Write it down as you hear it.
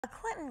A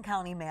Clinton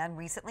County man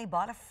recently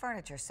bought a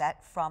furniture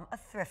set from a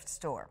thrift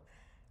store.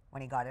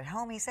 When he got it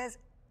home, he says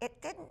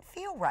it didn't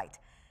feel right.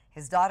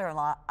 His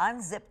daughter-in-law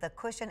unzipped the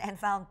cushion and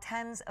found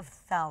tens of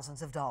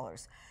thousands of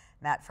dollars.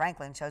 Matt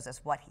Franklin shows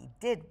us what he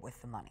did with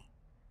the money.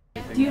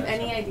 Do you have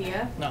any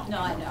idea? No. No,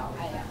 I know.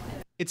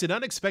 It's an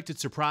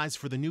unexpected surprise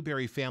for the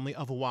Newberry family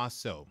of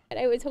Owasso.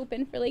 I was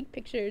hoping for like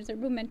pictures or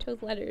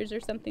mementos letters or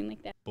something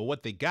like that. But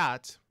what they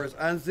got...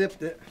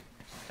 Unzipped it,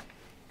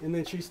 and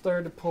then she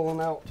started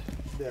pulling out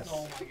this.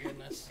 Oh my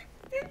goodness.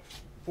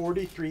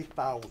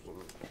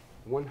 $43,170.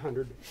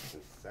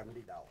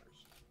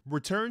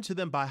 returned to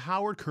them by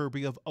Howard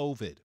Kirby of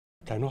Ovid.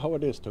 I know how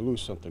it is to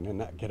lose something and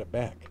not get it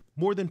back.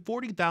 More than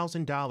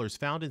 $40,000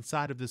 found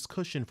inside of this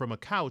cushion from a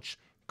couch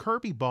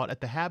Kirby bought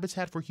at the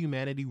Habitat for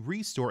Humanity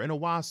Restore in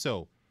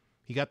Owasso.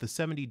 He got the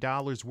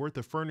 $70 worth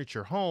of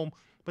furniture home,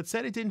 but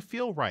said it didn't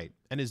feel right,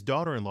 and his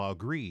daughter-in-law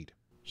agreed.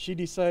 She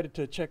decided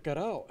to check it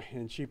out,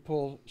 and she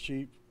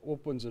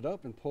opens it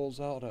up and pulls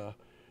out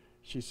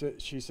she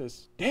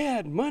says,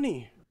 "Dad,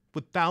 money."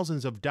 With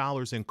thousands of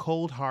dollars in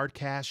cold hard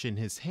cash in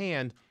his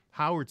hand,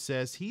 Howard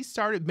says he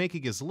started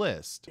making his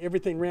list.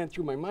 Everything ran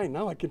through my mind.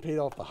 Now I can pay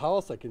off the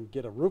house, I can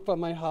get a roof on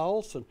my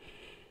house,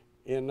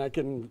 and I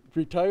can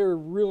retire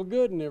real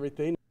good and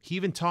everything. He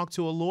even talked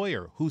to a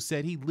lawyer who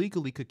said he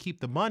legally could keep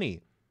the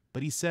money,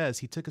 but he says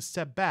he took a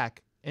step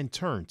back and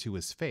turned to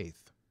his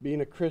faith.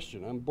 Being a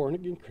Christian, I'm a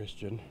born-again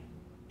Christian,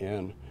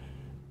 and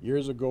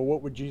years ago,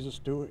 what would Jesus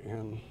do?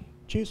 And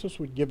Jesus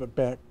would give it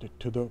back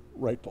to the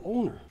rightful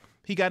owner.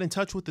 He got in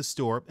touch with the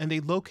store, and they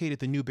located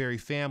the Newberry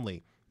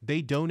family.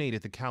 They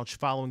donated the couch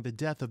following the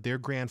death of their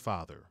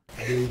grandfather.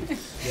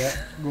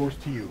 That goes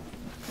to you.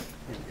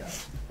 Here you go.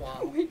 Wow.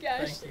 Oh my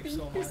gosh, Thank you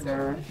so thank you much.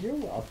 Sir, you're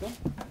welcome.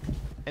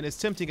 And as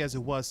tempting as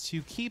it was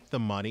to keep the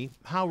money,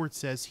 Howard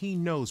says he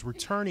knows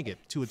returning it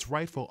to its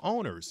rightful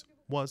owners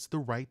was the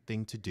right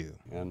thing to do.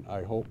 And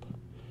I hope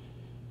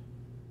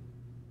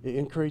it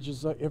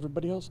encourages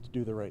everybody else to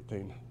do the right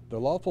thing. The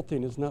lawful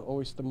thing is not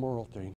always the moral thing.